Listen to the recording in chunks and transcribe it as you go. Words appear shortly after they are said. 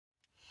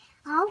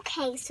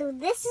Okay, so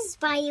this is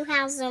why you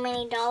have so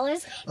many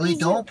dollars. Wait,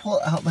 don't pull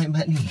out my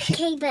money.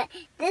 Okay, but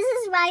this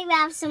is why you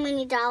have so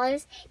many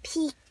dollars,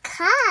 because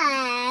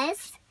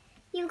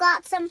you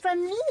got some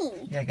from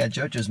me. Yeah, I got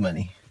JoJo's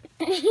money.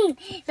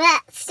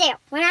 But still,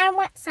 when I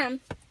want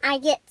some, I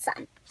get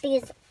some.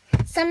 Because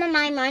some of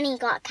my money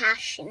got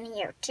cash in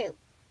here, too.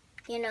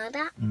 You know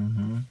that?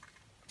 Mm-hmm.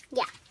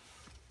 Yeah.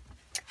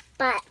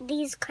 But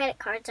these credit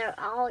cards are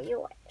all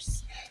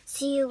yours.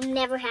 So you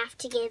never have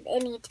to give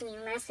any to me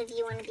unless if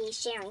you want to be a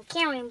sharing,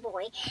 caring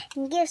boy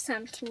and give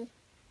some to me.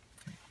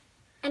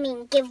 I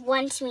mean, give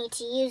one to me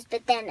to use,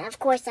 but then, of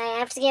course, I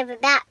have to give it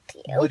back to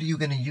you. What are you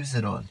going to use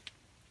it on?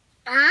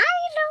 I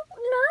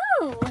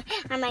don't know.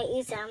 I might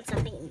use it on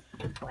something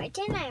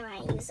important. I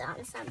might use it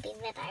on something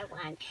that I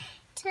want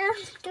to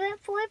do it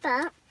for,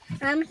 but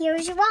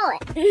here's your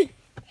wallet.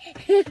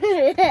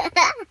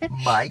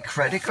 My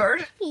credit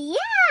card?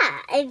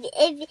 Yeah,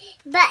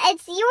 but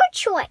it's your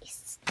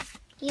choice.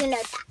 You know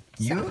that.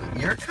 So.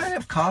 You're kind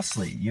of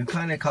costly. You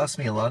kind of cost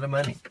me a lot of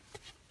money.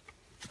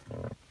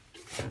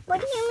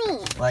 What do you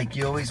mean? Like,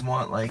 you always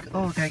want, like,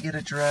 oh, can I get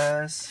a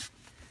dress?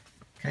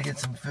 Can I get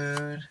some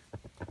food?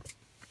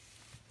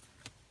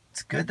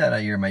 It's good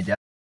that you're my dad.